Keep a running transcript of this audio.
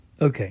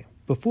Okay,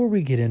 before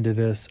we get into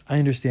this, I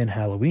understand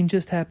Halloween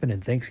just happened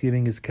and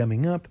Thanksgiving is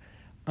coming up.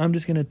 I'm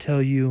just going to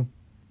tell you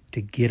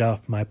to get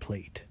off my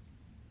plate.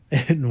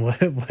 And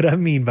what I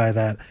mean by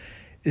that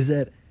is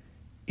that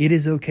it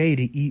is okay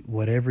to eat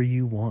whatever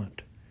you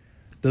want.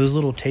 Those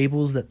little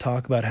tables that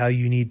talk about how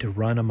you need to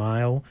run a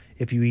mile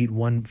if you eat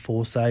one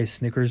full-size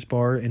Snickers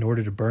bar in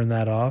order to burn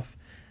that off,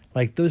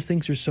 like those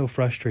things are so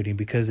frustrating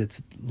because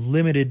it's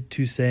limited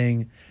to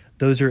saying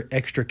those are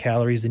extra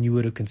calories than you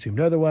would have consumed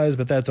otherwise,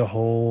 but that's a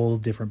whole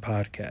different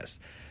podcast.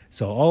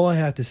 So all I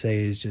have to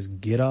say is just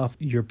get off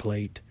your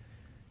plate,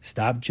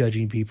 stop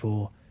judging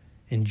people,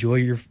 enjoy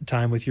your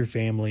time with your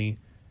family,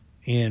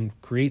 and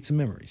create some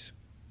memories.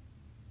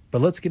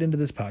 But let's get into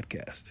this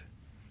podcast.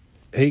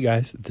 Hey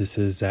guys, this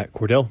is Zach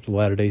Cordell, the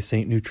Latter-day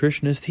Saint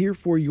nutritionist, here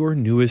for your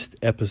newest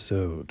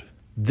episode.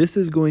 This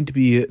is going to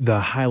be the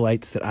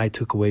highlights that I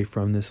took away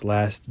from this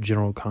last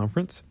General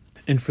Conference.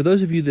 And for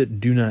those of you that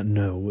do not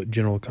know what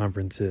General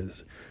Conference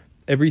is,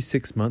 every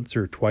 6 months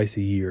or twice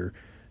a year,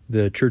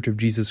 the Church of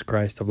Jesus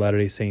Christ of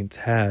Latter-day Saints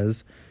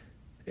has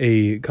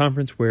a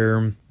conference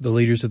where the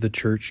leaders of the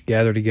church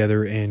gather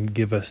together and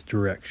give us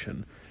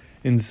direction.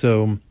 And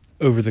so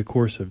over the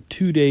course of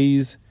 2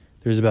 days,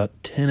 there's about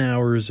 10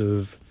 hours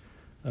of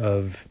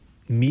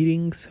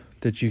meetings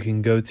that you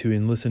can go to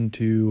and listen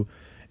to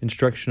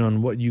instruction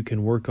on what you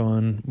can work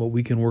on, what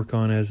we can work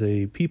on as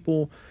a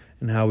people,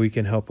 and how we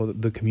can help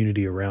the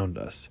community around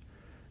us.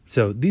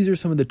 So these are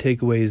some of the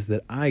takeaways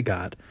that I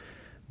got.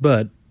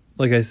 But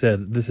like I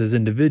said, this is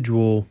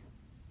individual,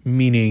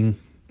 meaning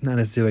not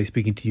necessarily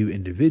speaking to you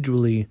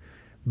individually,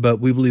 but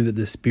we believe that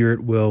the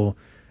Spirit will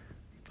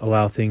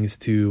allow things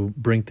to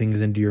bring things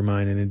into your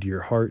mind and into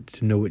your heart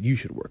to know what you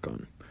should work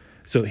on.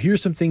 So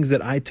here's some things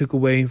that I took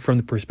away from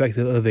the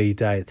perspective of a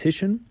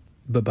dietitian,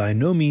 but by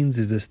no means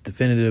is this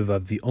definitive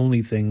of the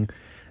only thing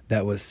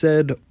that was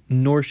said,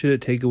 nor should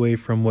it take away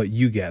from what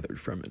you gathered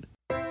from it.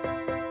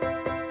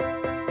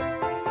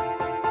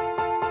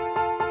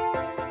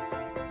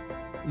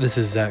 This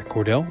is Zach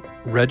Cordell,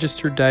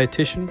 registered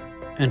dietitian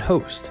and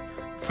host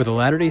for the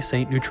Latter-day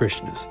Saint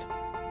Nutritionist,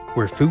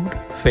 where food,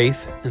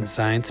 faith, and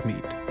science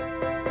meet.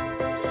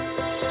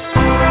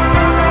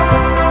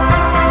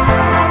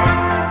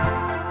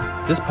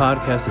 This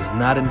podcast is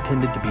not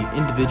intended to be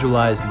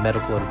individualized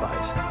medical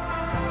advice.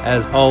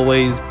 As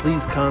always,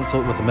 please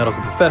consult with a medical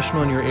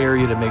professional in your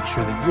area to make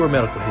sure that your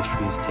medical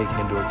history is taken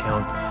into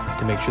account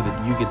to make sure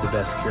that you get the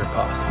best care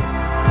possible.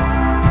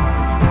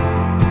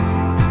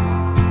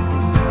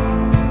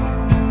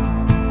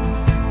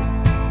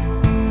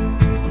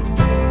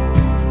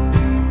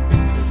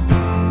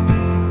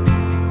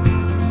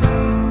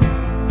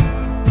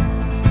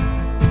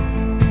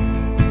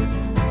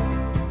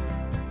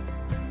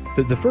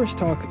 The first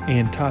talk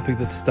and topic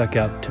that stuck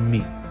out to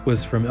me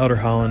was from Elder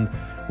Holland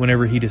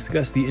whenever he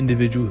discussed the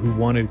individual who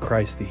wanted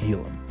Christ to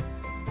heal him.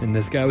 And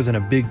this guy was in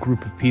a big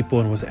group of people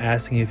and was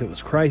asking if it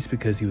was Christ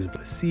because he was able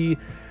to see,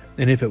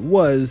 and if it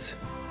was,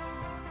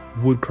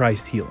 would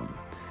Christ heal him?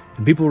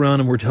 And people around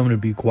him were telling him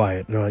to be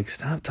quiet. They're like,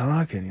 stop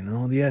talking,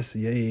 yes,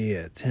 yeah,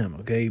 it's him,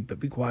 okay, but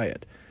be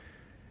quiet.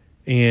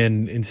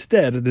 And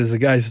instead, this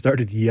guy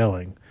started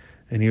yelling,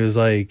 and he was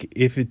like,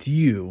 if it's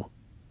you,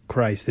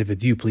 Christ, if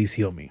it's you, please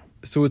heal me.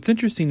 So what's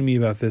interesting to me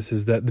about this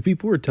is that the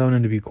people were telling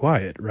him to be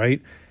quiet,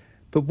 right?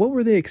 But what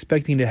were they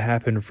expecting to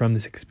happen from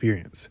this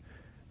experience?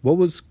 What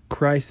was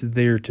Christ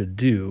there to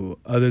do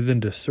other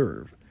than to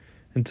serve?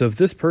 And so if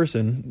this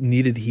person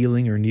needed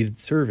healing or needed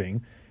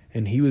serving,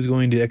 and he was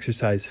going to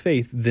exercise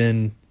faith,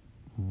 then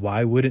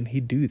why wouldn't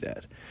he do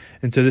that?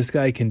 And so this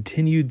guy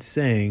continued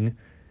saying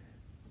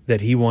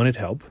that he wanted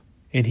help,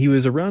 and he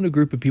was around a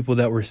group of people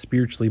that were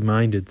spiritually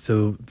minded,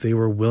 so they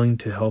were willing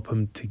to help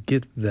him to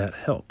get that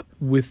help.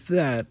 With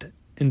that,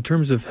 in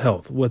terms of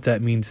health, what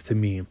that means to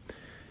me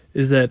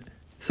is that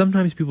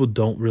sometimes people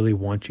don't really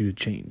want you to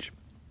change.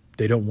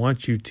 They don't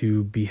want you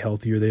to be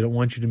healthier. They don't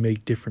want you to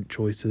make different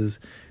choices.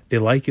 They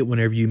like it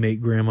whenever you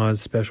make grandma's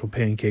special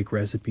pancake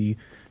recipe.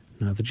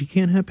 Not that you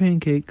can't have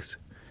pancakes.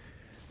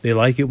 They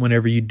like it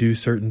whenever you do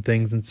certain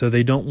things, and so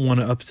they don't want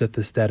to upset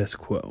the status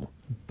quo.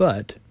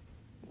 But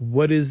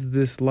what is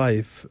this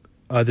life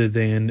other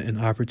than an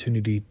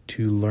opportunity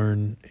to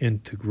learn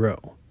and to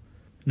grow?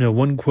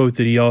 One quote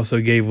that he also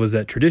gave was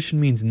that tradition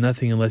means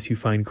nothing unless you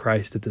find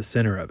Christ at the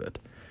center of it.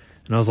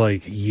 And I was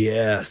like,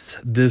 yes,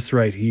 this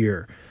right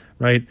here,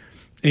 right?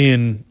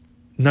 And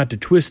not to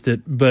twist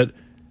it, but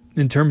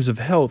in terms of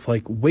health,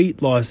 like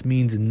weight loss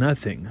means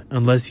nothing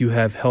unless you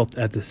have health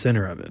at the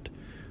center of it.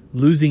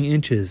 Losing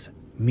inches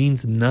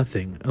means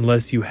nothing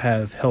unless you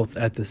have health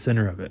at the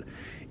center of it.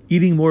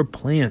 Eating more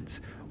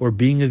plants or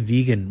being a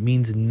vegan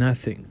means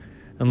nothing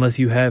unless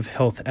you have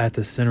health at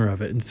the center of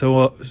it, and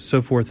so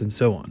forth and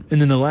so on. And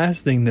then the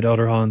last thing that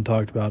Elder Holland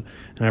talked about,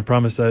 and I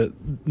promise that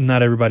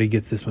not everybody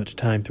gets this much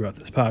time throughout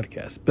this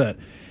podcast, but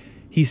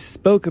he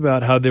spoke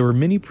about how there were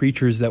many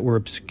preachers that were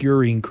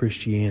obscuring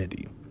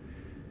Christianity.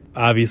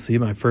 Obviously,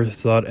 my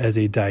first thought as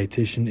a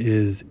dietitian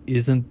is,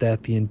 isn't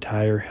that the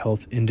entire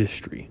health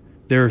industry?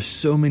 There are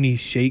so many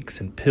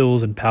shakes and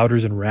pills and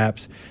powders and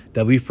wraps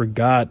that we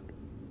forgot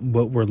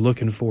what we're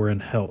looking for in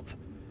health.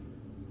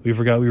 We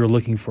forgot we were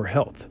looking for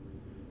health.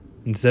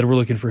 Instead, we're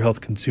looking for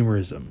health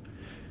consumerism.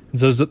 And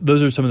so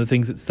those are some of the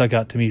things that stuck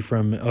out to me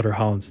from Elder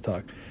Holland's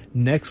talk.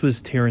 Next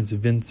was Terrence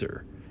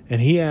Vincer,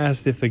 and he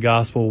asked if the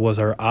gospel was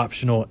our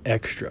optional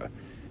extra,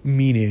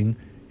 meaning,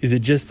 is it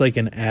just like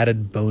an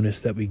added bonus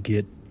that we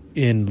get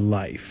in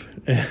life?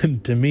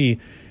 And to me,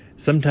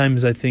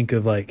 sometimes I think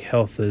of like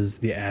health as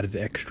the added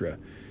extra,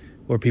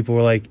 where people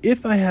were like,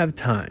 if I have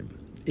time,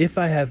 if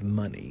I have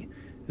money,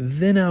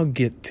 then I'll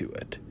get to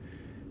it.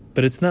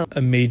 But it's not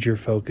a major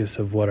focus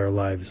of what our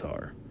lives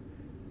are.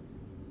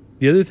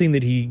 The other thing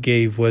that he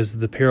gave was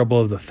the parable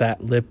of the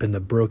fat lip and the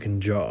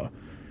broken jaw.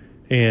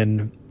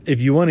 And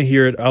if you want to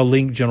hear it, I'll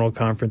link General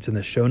Conference in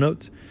the show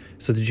notes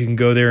so that you can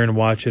go there and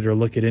watch it or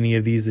look at any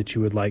of these that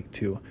you would like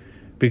to,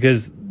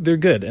 because they're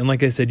good. And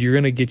like I said, you're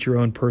going to get your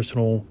own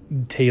personal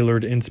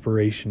tailored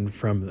inspiration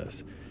from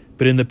this.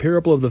 But in the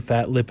parable of the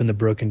fat lip and the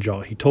broken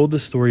jaw, he told the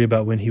story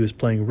about when he was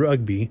playing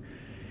rugby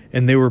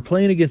and they were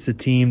playing against a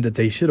team that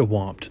they should have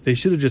whomped. They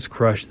should have just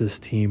crushed this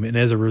team. And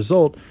as a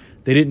result,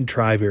 they didn't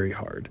try very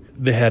hard.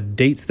 They had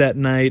dates that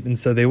night, and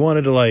so they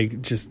wanted to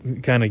just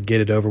kind of get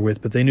it over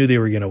with, but they knew they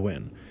were going to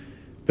win.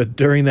 But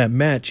during that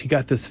match, he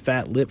got this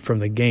fat lip from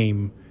the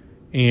game,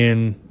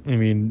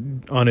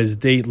 and, on his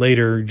date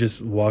later,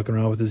 just walking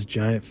around with this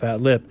giant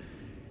fat lip.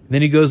 And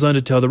then he goes on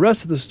to tell the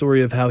rest of the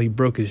story of how he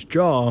broke his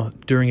jaw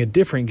during a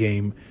different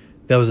game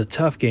that was a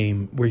tough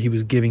game where he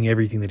was giving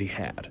everything that he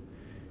had.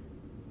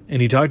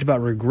 And he talked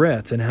about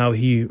regrets and how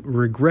he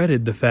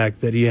regretted the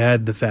fact that he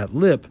had the fat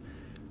lip,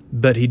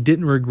 but he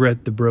didn't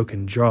regret the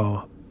broken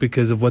jaw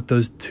because of what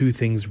those two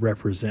things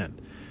represent,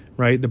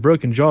 right? The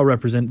broken jaw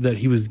represents that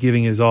he was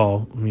giving his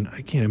all.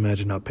 I can't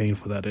imagine how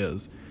painful that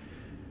is.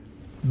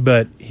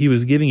 But he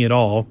was giving it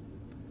all,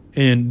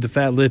 and the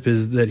fat lip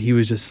is that he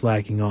was just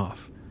slacking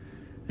off.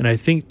 And I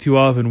think too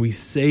often we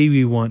say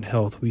we want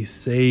health, we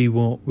say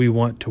we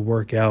want to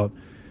work out,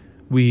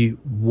 we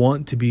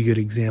want to be good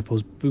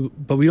examples,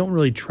 but we don't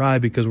really try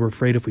because we're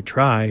afraid if we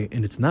try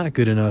and it's not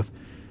good enough,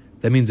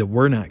 that means that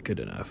we're not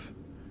good enough.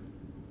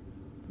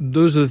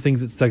 Those are the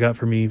things that stuck out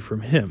for me from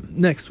him.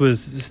 Next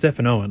was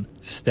Stephen Owen,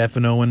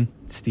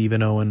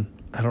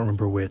 I don't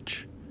remember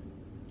which,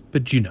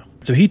 but you know.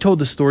 So he told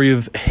the story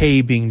of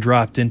hay being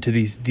dropped into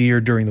these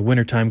deer during the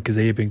wintertime because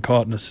they had been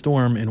caught in a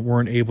storm and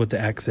weren't able to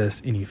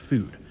access any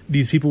food.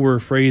 These people were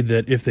afraid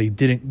that if they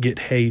didn't get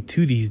hay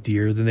to these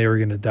deer, then they were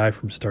going to die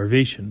from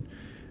starvation.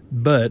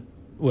 But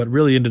what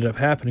really ended up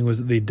happening was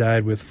that they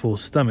died with full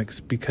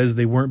stomachs because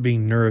they weren't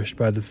being nourished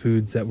by the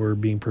foods that were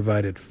being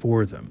provided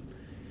for them.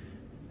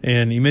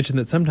 And he mentioned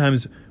that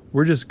sometimes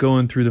we're just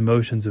going through the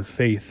motions of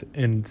faith,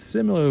 and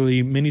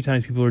similarly, many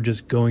times people are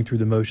just going through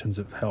the motions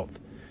of health.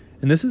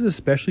 And this is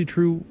especially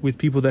true with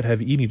people that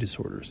have eating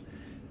disorders.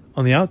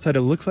 On the outside,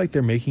 it looks like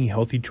they're making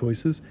healthy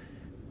choices,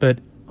 but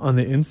on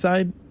the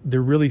inside,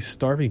 they're really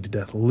starving to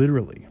death,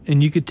 literally.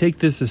 And you could take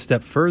this a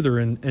step further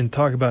and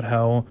talk about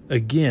how,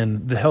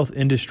 again, the health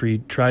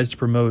industry tries to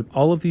promote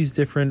all of these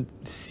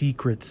different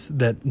secrets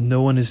that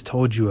no one has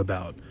told you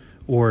about,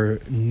 or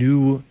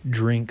new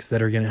drinks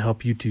that are going to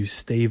help you to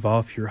stave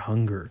off your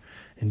hunger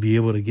and be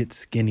able to get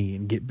skinny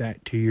and get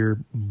back to your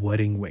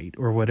wedding weight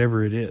or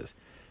whatever it is.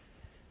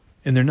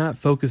 And they're not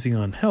focusing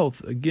on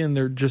health. Again,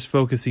 they're just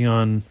focusing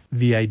on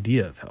the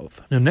idea of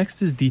health. Now,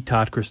 next is D.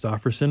 Todd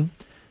Christofferson.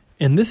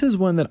 And this is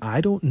one that I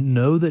don't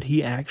know that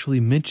he actually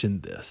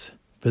mentioned this,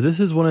 but this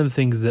is one of the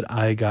things that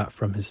I got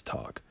from his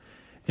talk.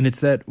 And it's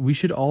that we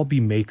should all be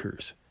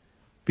makers.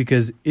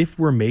 Because if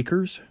we're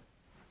makers,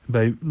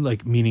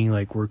 meaning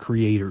we're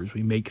creators,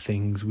 we make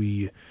things,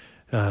 we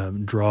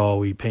draw,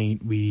 we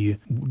paint, we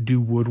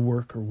do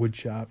woodwork or wood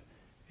shop,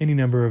 any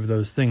number of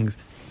those things.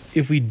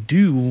 If we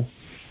do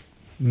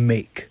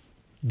make,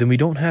 then we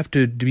don't have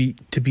to be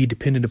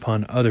dependent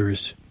upon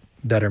others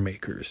that are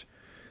makers.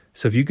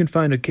 So if you can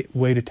find a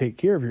way to take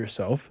care of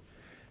yourself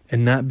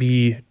and not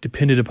be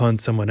dependent upon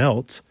someone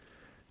else,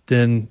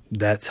 then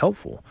that's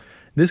helpful.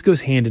 This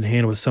goes hand in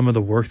hand with some of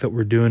the work that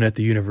we're doing at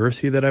the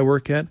university that I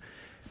work at.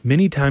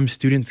 Many times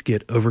students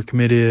get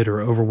overcommitted or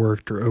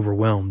overworked or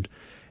overwhelmed.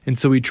 And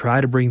so we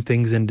try to bring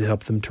things in to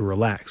help them to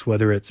relax,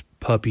 whether it's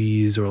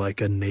puppies or like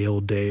a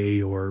nail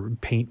day or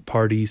paint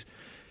parties.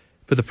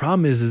 But the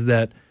problem is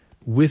that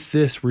with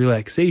this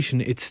relaxation,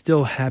 it's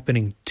still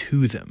happening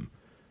to them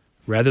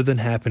rather than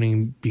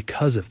happening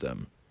because of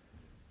them.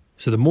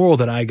 So the moral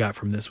that I got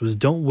from this was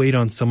don't wait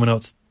on someone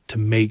else to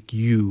make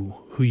you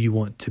who you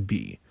want to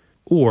be.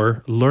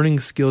 Or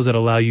learning skills that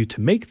allow you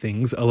to make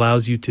things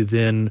allows you to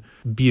then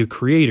be a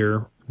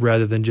creator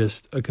rather than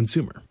just a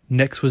consumer.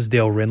 Next was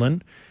Dale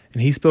Renlund,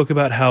 and he spoke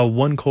about how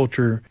one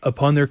culture,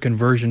 upon their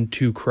conversion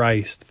to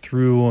Christ,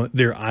 threw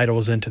their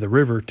idols into the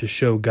river to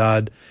show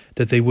God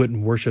that they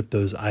wouldn't worship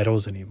those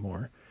idols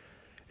anymore.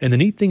 And the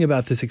neat thing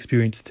about this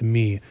experience to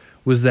me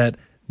was that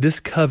this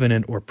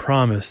covenant or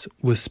promise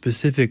was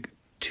specific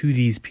to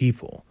these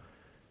people.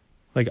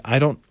 I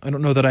don't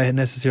know that I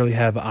necessarily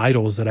have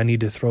idols that I need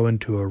to throw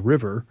into a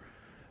river,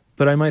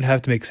 but I might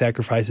have to make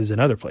sacrifices in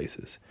other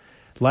places.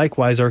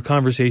 Likewise, our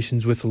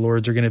conversations with the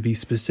Lord are going to be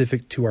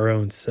specific to our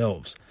own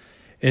selves,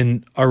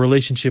 and our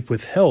relationship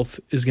with health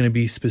is going to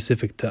be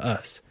specific to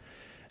us.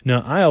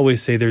 Now, I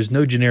always say there's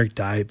no generic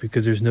diet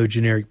because there's no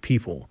generic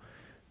people,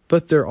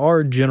 but there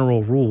are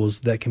general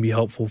rules that can be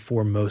helpful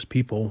for most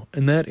people,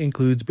 and that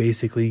includes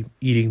basically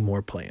eating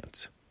more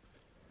plants.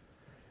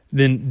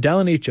 Then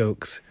Dallin H.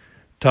 Oakes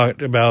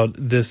talked about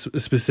this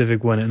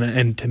specific one,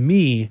 and to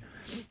me,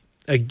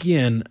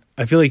 again,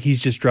 I feel like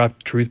he's just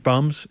dropped truth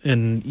bombs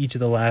in each of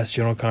the last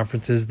general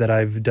conferences that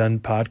I've done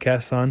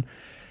podcasts on.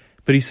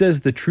 But he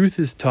says the truth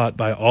is taught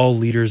by all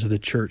leaders of the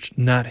church,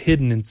 not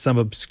hidden in some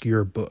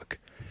obscure book.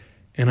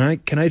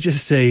 And can I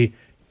just say,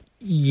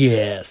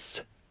 yes,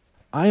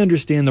 I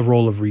understand the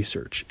role of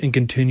research and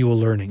continual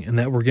learning, and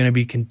that we're going to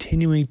be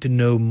continuing to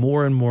know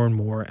more and more and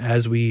more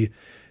as we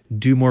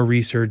do more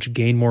research,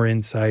 gain more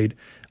insight,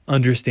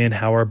 understand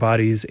how our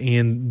bodies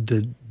and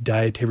the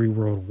dietary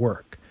world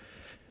work.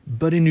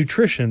 But in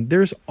nutrition,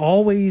 there's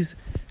always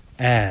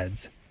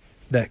ads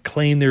that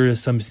claim there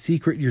is some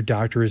secret your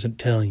doctor isn't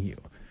telling you,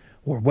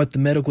 or what the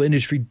medical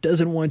industry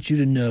doesn't want you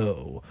to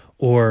know,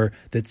 or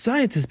that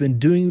science has been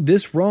doing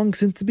this wrong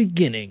since the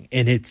beginning,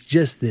 and it's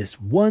just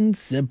this one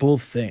simple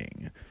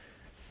thing.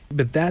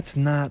 But that's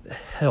not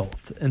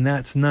health, and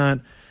that's not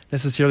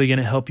necessarily going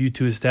to help you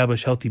to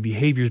establish healthy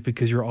behaviors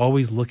because you're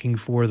always looking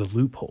for the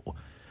loophole,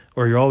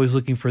 or you're always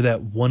looking for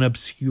that one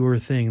obscure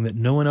thing that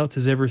no one else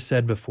has ever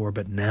said before,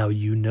 but now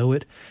you know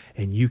it,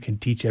 and you can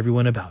teach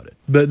everyone about it.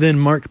 But then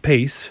Mark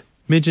Pace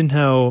mentioned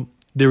how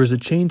there was a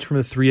change from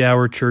a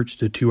 3-hour church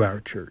to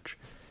 2-hour church.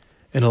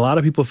 And a lot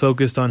of people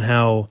focused on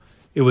how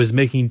it was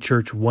making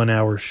church 1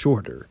 hour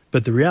shorter.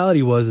 But the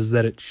reality is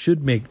that it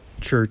should make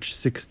church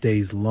 6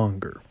 days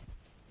longer.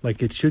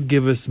 Like, it should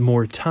give us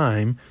more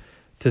time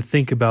to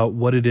think about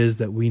what it is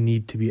that we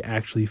need to be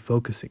actually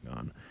focusing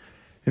on.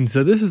 And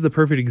so this is the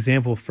perfect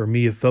example for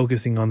me of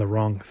focusing on the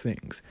wrong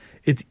things.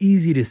 It's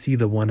easy to see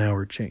the 1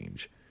 hour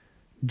change.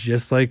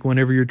 Just like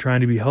whenever you're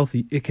trying to be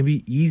healthy, it can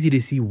be easy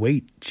to see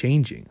weight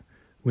changing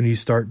when you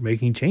start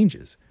making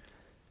changes.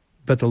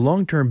 But the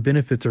long-term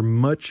benefits are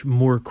much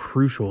more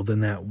crucial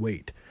than that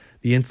weight.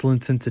 The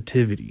insulin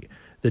sensitivity,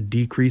 the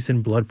decrease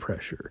in blood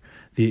pressure,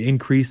 the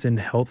increase in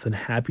health and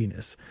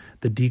happiness,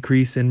 the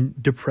decrease in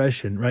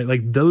depression, right?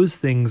 Like, those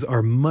things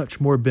are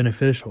much more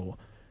beneficial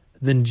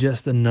than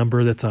just a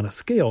number that's on a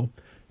scale,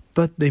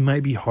 but they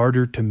might be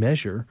harder to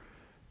measure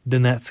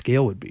than that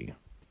scale would be.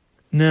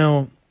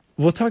 Now,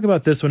 we'll talk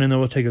about this one and then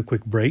we'll take a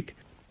quick break.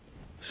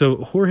 So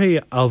Jorge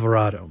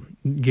Alvarado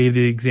gave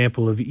the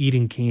example of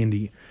eating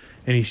candy,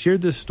 and he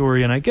shared this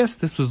story, and I guess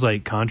this was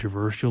like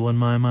controversial in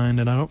my mind,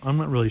 and I'm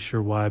not really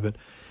sure why, but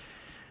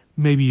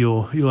maybe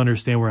you'll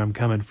understand where I'm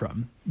coming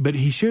from. But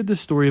he shared the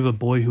story of a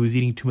boy who was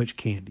eating too much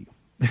candy,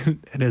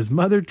 and his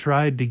mother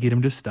tried to get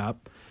him to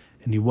stop,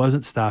 and he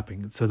wasn't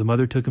stopping. So the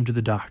mother took him to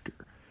the doctor,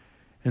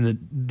 and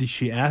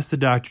she asked the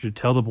doctor to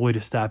tell the boy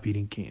to stop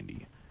eating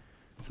candy.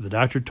 So the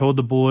doctor told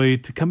the boy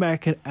to come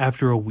back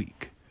after a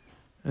week.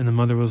 And the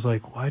mother was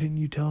like, why didn't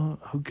you tell him?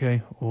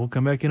 Okay, we'll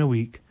come back in a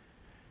week.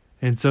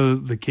 And so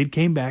the kid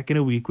came back in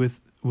a week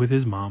with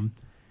his mom,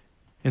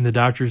 and the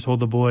doctor told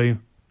the boy,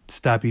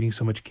 stop eating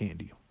so much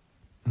candy.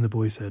 And the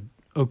boy said,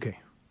 okay.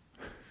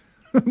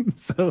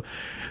 So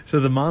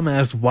the mom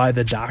asked why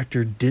the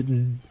doctor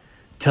didn't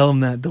tell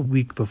him that the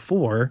week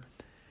before.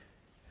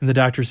 And the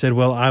doctor said,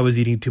 well, I was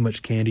eating too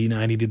much candy and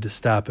I needed to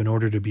stop in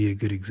order to be a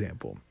good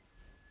example.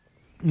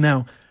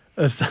 Now,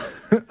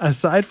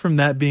 aside from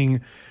that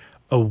being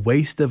a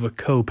waste of a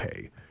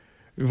copay,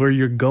 where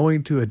you're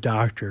going to a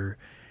doctor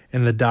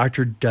and the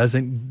doctor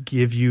doesn't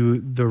give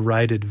you the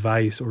right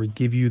advice or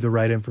give you the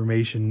right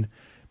information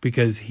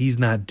because he's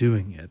not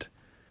doing it,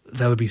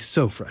 that would be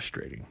so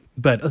frustrating.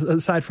 But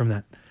aside from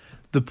that,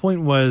 the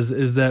point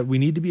is that we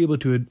need to be able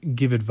to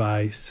give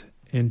advice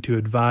and to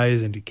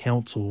advise and to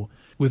counsel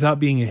without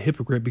being a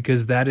hypocrite,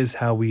 because that is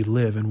how we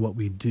live and what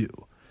we do.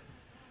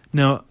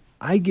 Now,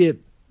 I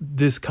get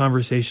this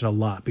conversation a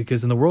lot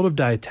because in the world of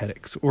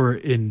dietetics or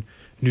in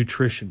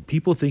nutrition,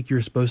 people think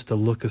you're supposed to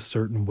look a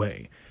certain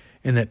way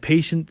and that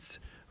patients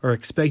are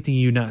expecting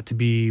you not to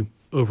be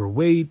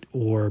overweight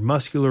or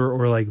muscular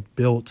or like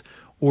built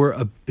or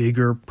a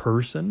bigger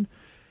person.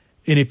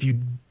 And if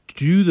you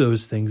do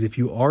those things, if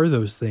you are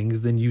those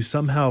things, then you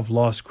somehow have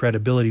lost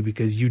credibility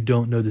because you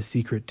don't know the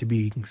secret to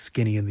being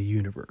skinny in the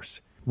universe.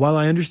 While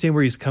I understand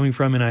where he's coming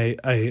from and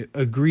I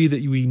agree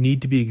that we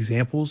need to be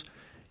examples,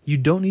 you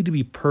don't need to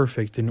be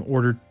perfect in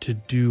order to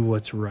do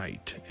what's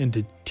right and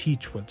to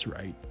teach what's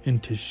right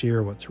and to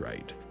share what's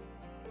right.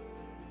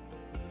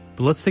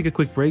 But let's take a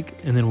quick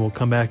break and then we'll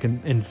come back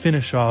and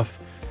finish off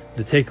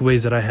the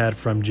takeaways that I had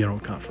from General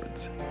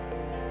Conference.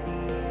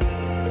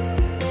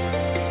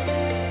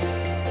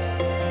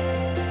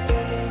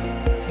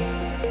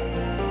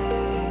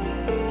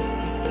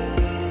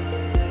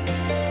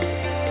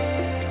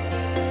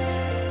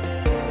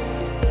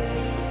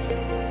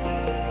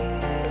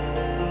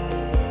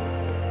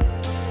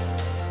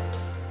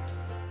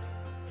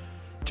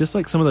 Just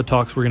like some of the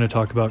talks we're going to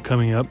talk about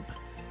coming up,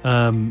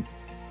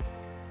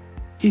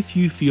 If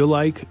you feel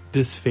like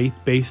this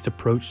faith-based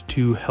approach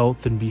to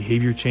health and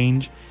behavior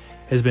change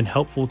has been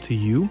helpful to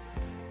you,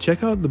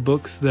 check out the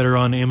books that are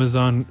on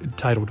Amazon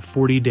titled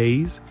 40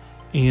 Days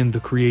and The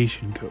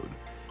Creation Code.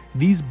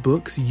 These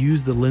books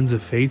use the lens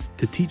of faith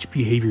to teach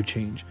behavior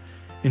change.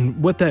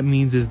 And what that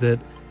means is that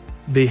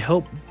they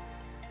help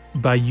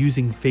by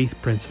using faith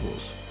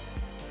principles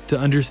to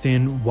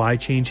understand why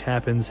change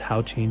happens,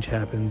 how change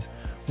happens,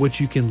 what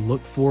you can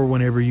look for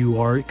whenever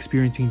you are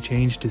experiencing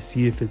change to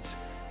see if it's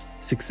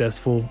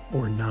successful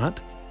or not.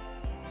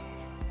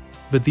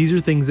 But these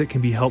are things that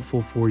can be helpful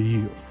for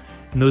you.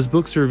 And those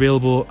books are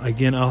available.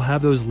 Again, I'll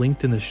have those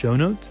linked in the show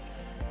notes.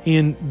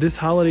 And this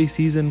holiday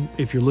season,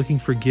 if you're looking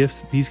for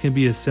gifts, these can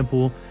be a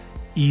simple,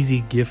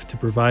 easy gift to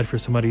provide for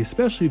somebody,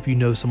 especially if you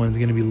know someone's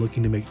going to be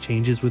looking to make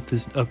changes with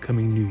this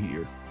upcoming new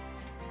year.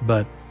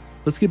 But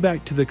let's get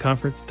back to the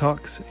conference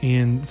talks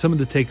and some of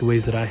the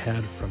takeaways that I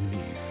had from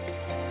these.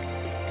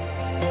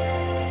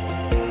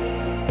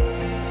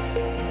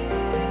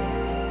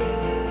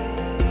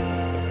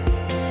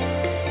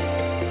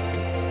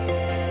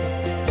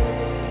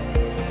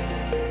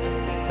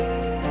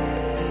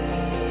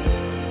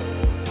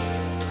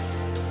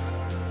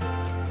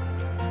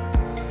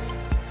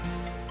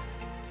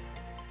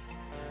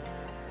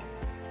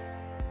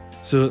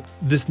 So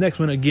this next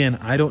one, again,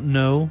 I don't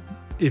know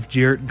if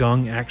Jarrett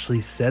Gong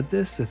actually said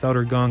this, if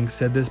Elder Gong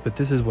said this, but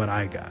this is what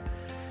I got.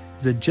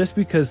 Is that just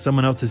because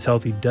someone else is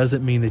healthy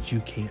doesn't mean that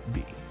you can't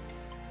be.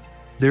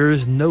 There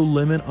is no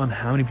limit on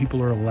how many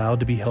people are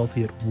allowed to be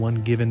healthy at one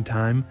given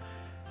time.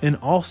 And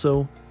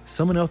also,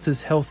 someone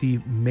else's healthy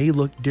may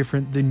look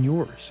different than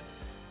yours.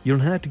 You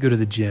don't have to go to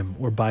the gym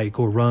or bike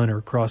or run or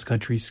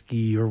cross-country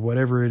ski or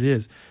whatever it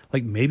is.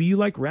 Like maybe you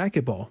like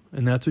racquetball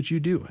and that's what you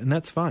do, and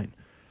that's fine.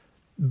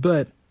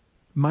 But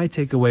my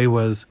takeaway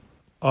was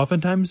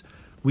oftentimes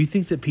we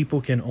think that people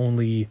can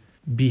only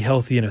be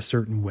healthy in a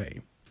certain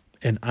way.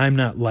 And I'm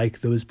not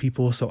like those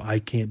people, so I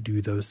can't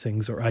do those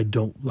things, or I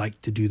don't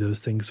like to do those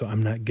things, so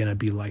I'm not going to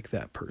be like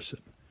that person.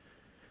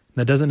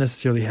 That doesn't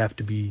necessarily have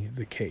to be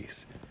the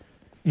case.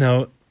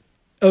 Now,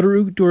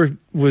 Elder Uchtdorf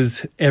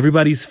was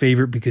everybody's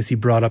favorite because he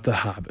brought up The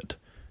Hobbit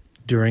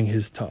during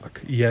his talk.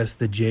 Yes,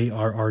 the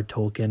J.R.R.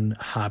 Tolkien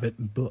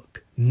Hobbit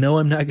book. No,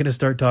 I'm not going to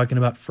start talking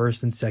about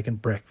first and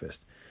second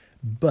breakfast.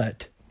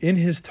 But in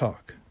his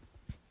talk,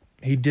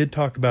 he did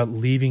talk about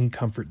leaving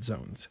comfort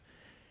zones.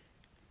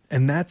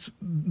 And that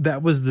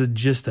was the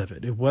gist of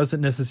it. It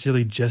wasn't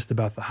necessarily just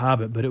about The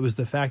Hobbit, but it was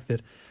the fact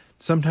that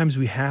sometimes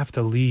we have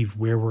to leave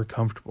where we're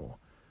comfortable.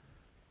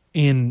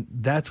 And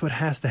that's what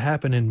has to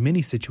happen in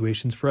many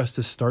situations for us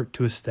to start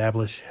to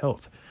establish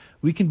health.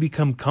 We can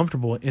become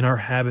comfortable in our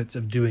habits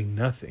of doing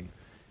nothing.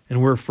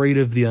 And we're afraid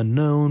of the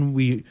unknown.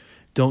 We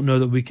don't know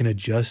that we can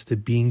adjust to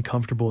being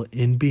comfortable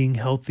in being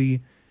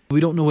healthy. We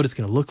don't know what it's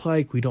going to look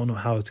like. We don't know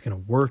how it's going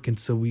to work. And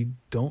so we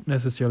don't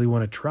necessarily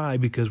want to try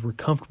because we're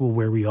comfortable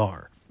where we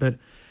are. But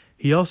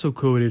he also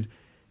quoted,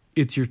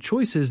 "It's your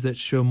choices that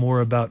show more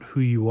about who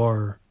you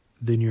are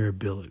than your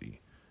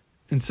ability."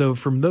 And so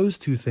from those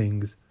two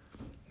things,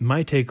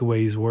 my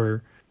takeaways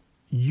were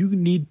you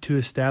need to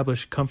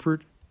establish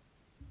comfort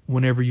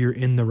whenever you're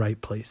in the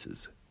right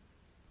places.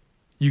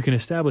 You can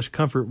establish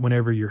comfort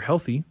whenever you're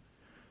healthy,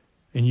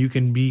 and you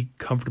can be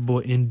comfortable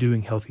in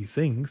doing healthy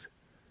things.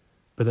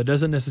 But that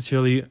doesn't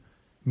necessarily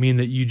mean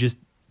that you just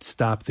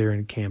stop there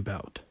and camp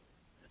out.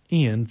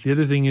 And the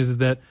other thing is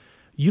that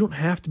you don't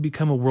have to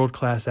become a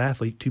world-class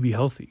athlete to be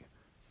healthy.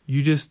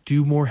 You just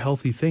do more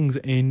healthy things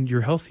and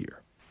you're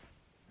healthier.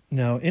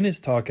 Now, in his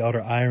talk,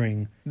 Elder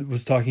Eyring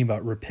was talking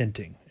about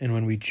repenting. And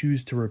when we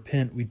choose to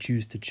repent, we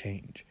choose to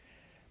change.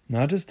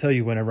 Now, I'll just tell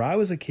you, whenever I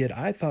was a kid,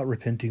 I thought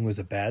repenting was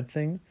a bad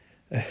thing.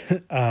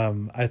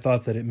 I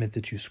thought that it meant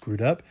that you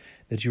screwed up,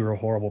 that you were a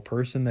horrible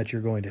person, that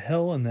you're going to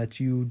hell, and that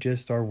you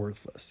just are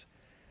worthless.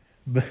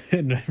 But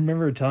I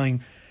remember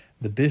telling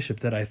the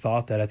bishop that I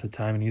thought that at the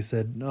time, and he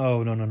said,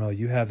 no,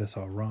 you have this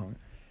all wrong.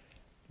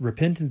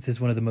 Repentance is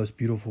one of the most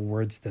beautiful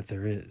words that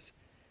there is.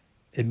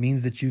 It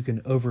means that you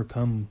can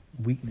overcome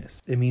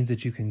weakness. It means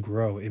that you can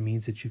grow. It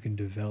means that you can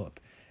develop.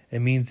 It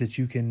means that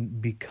you can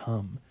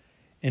become.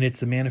 And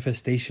it's the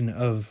manifestation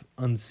of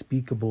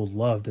unspeakable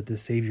love that the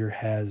Savior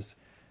has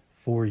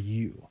for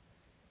you.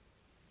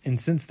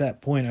 And since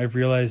that point, I've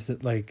realized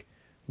that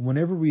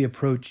whenever we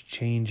approach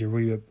change or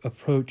we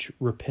approach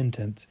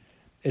repentance,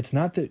 it's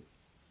not that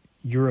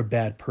you're a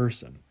bad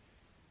person.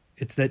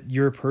 It's that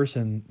you're a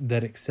person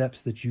that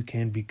accepts that you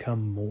can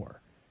become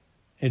more.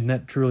 And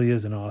that truly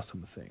is an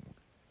awesome thing.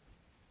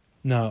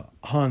 Now,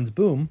 Hans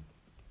Boom,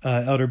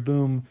 Elder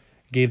Boom,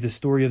 gave the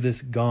story of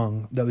this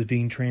gong that was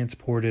being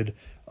transported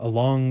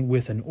along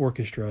with an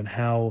orchestra, and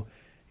how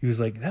he was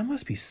like, that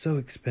must be so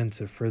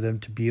expensive for them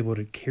to be able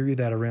to carry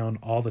that around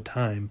all the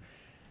time.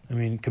 I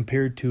mean,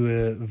 compared to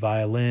a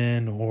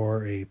violin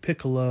or a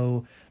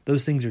piccolo,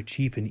 those things are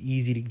cheap and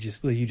easy to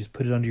you just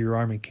put it under your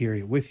arm and carry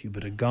it with you.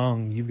 But a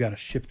gong, you've got to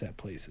ship that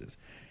places.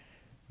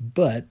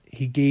 But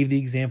he gave the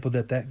example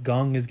that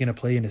gong is going to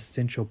play an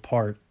essential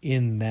part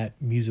in that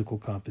musical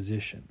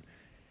composition.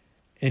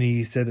 And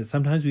he said that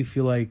sometimes we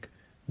feel like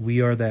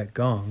we are that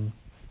gong,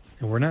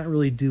 and we're not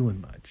really doing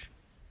much.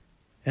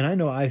 And I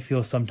know I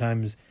feel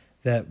sometimes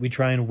that we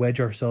try and wedge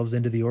ourselves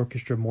into the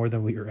orchestra more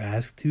than we are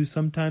asked to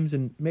sometimes,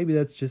 and maybe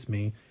that's just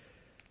me.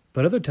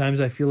 But other times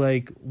I feel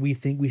like we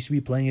think we should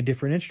be playing a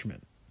different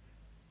instrument.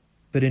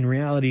 But in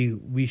reality,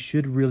 we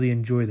should really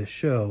enjoy the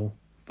show,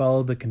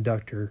 follow the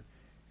conductor,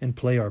 and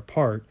play our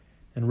part,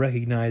 and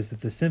recognize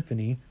that the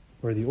symphony,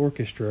 or the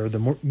orchestra, or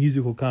the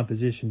musical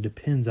composition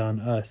depends on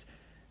us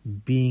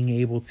being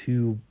able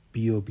to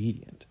be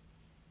obedient.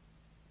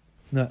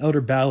 Now,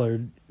 Elder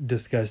Ballard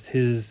discussed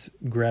his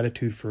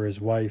gratitude for his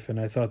wife, and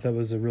I thought that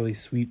was a really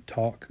sweet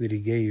talk that he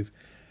gave.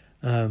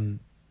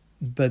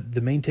 But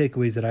the main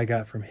takeaways that I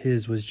got from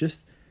his was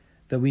just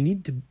that we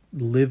need to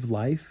live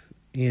life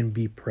and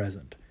be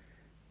present,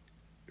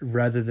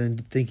 rather than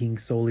thinking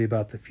solely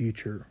about the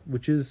future,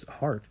 which is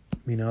hard. I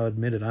mean, I'll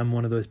admit it. I'm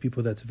one of those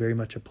people that's very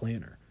much a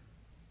planner.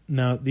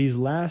 Now, these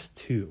last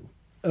two,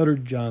 Elder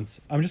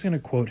Johnson, I'm just going to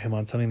quote him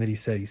on something that he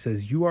said. He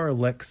says, "You are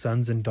elect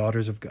sons and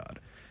daughters of God.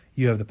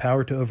 You have the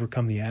power to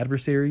overcome the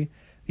adversary.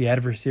 The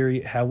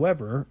adversary,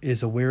 however,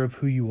 is aware of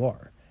who you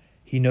are.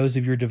 He knows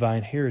of your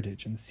divine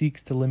heritage and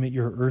seeks to limit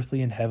your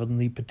earthly and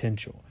heavenly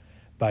potential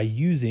by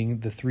using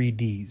the 3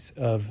 Ds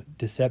of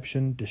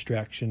deception,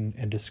 distraction,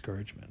 and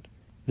discouragement."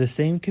 The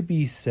same could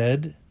be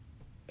said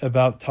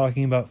about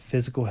talking about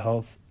physical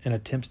health and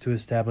attempts to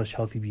establish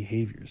healthy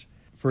behaviors.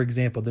 For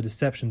example, the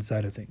deception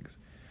side of things.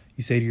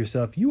 You say to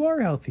yourself, you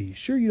are healthy.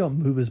 Sure, you don't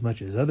move as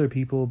much as other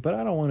people, but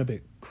I don't want to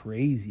be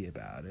crazy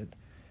about it,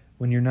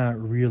 when you're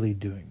not really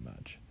doing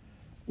much.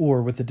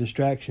 Or with the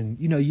distraction,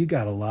 you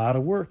got a lot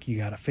of work. You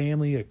got a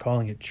family, a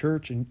calling at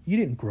church, and you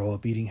didn't grow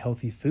up eating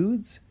healthy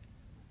foods.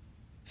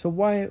 So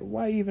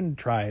why even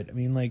try it? I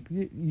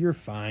mean, you're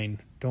fine.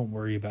 Don't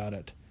worry about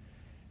it.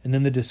 And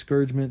then the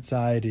discouragement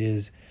side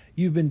is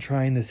you've been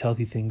trying this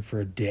healthy thing for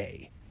a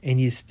day and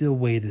you still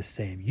weigh the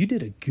same. You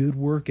did a good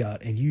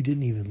workout and you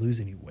didn't even lose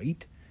any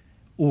weight.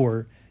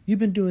 Or you've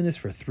been doing this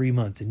for 3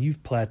 months and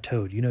you've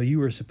plateaued. You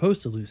were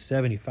supposed to lose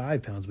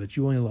 75 pounds, but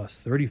you only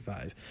lost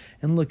 35.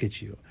 And look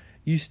at you.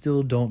 You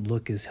still don't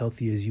look as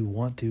healthy as you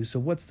want to. So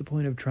what's the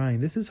point of trying?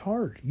 This is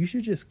hard. You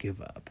should just give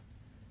up.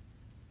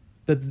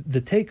 But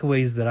the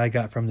takeaways that I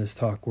got from this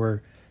talk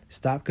were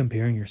stop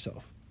comparing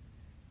yourself.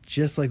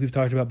 Just like we've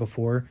talked about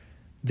before,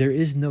 there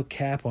is no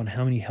cap on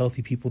how many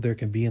healthy people there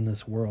can be in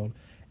this world.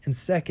 And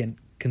second,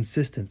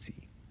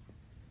 consistency.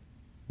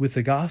 With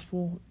the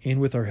gospel and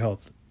with our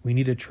health, we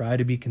need to try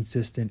to be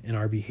consistent in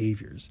our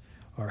behaviors,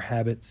 our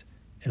habits,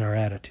 and our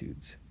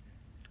attitudes.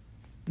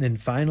 And then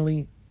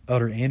finally,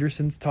 Elder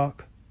Anderson's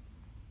talk.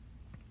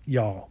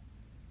 Y'all,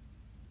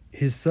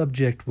 his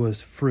subject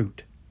was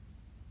fruit.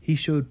 He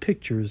showed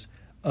pictures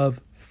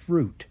of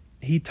fruit.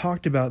 He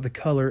talked about the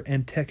color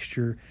and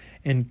texture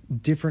and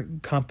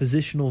different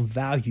compositional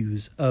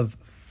values of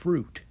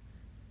fruit.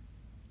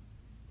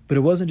 But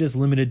it wasn't just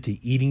limited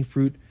to eating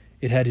fruit.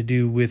 It had to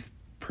do with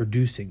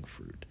producing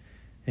fruit.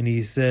 And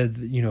he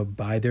said,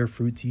 by their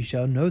fruits ye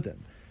shall know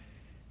them.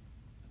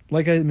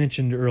 Like I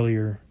mentioned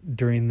earlier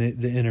during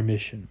the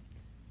intermission,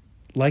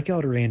 like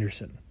Elder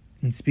Anderson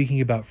in speaking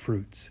about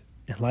fruits,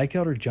 and like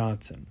Elder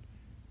Johnson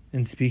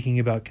in speaking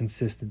about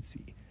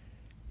consistency,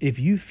 if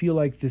you feel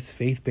like this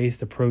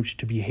faith-based approach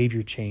to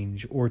behavior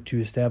change or to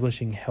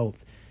establishing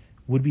health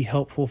would be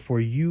helpful for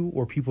you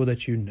or people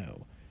that you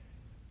know,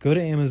 go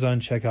to Amazon,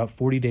 check out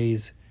 40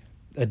 Days,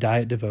 a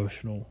Diet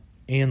Devotional,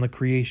 and the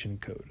Creation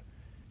Code.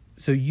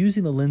 So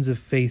using the lens of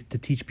faith to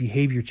teach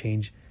behavior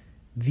change,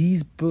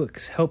 these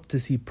books help to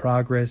see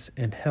progress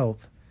and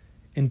health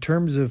in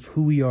terms of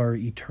who we are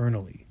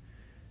eternally.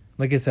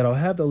 Like I said, I'll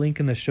have the link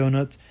in the show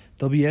notes.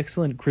 There'll be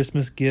excellent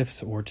Christmas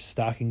gifts or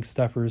stocking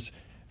stuffers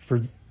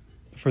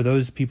for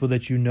those people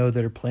that you know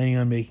that are planning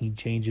on making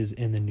changes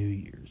in the New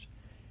Year's.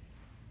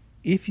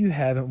 If you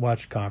haven't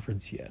watched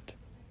Conference yet,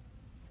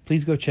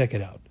 please go check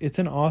it out. It's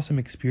an awesome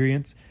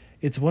experience.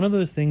 It's one of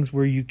those things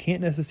where you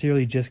can't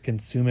necessarily just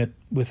consume it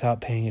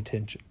without paying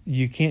attention.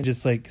 You can't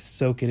just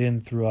soak it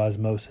in through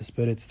osmosis,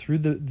 but it's through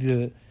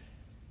the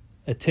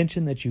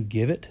attention that you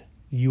give it,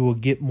 you will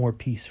get more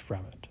peace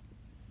from it.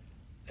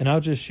 And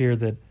I'll just share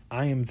that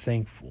I am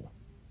thankful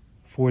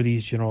for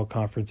these general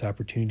conference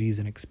opportunities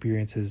and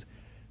experiences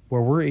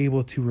where we're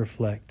able to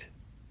reflect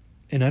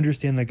and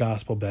understand the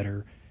gospel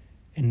better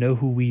and know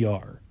who we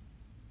are.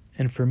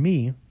 And for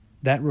me,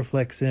 that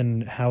reflects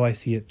in how I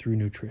see it through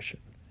nutrition.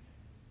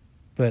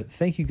 But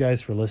thank you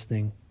guys for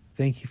listening.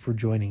 Thank you for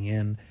joining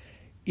in.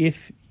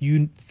 If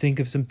you think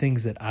of some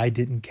things that I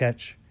didn't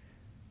catch,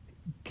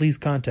 please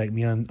contact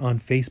me on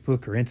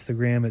Facebook or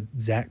Instagram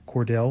at Zach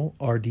Cordell,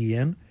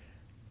 RDN.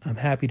 I'm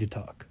happy to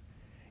talk.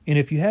 And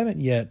if you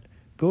haven't yet,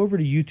 go over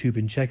to YouTube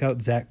and check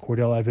out Zach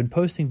Cordell. I've been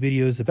posting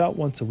videos about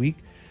once a week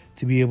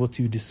to be able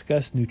to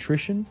discuss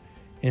nutrition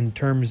in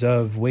terms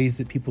of ways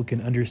that people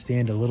can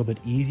understand a little bit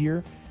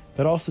easier,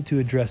 but also to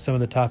address some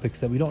of the topics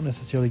that we don't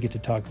necessarily get to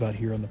talk about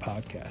here on the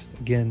podcast.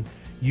 Again,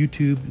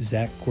 YouTube,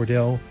 Zach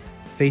Cordell,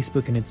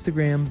 Facebook and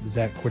Instagram,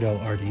 Zach Cordell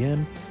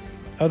RDN.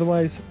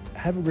 Otherwise,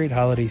 have a great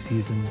holiday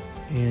season,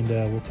 and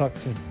we'll talk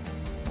soon.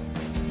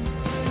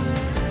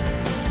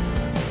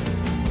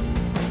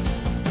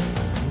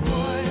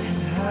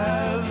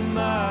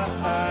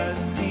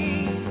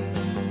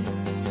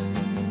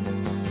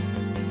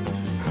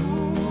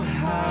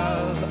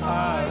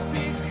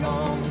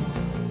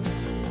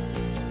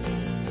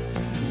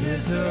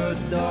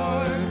 the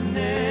dark.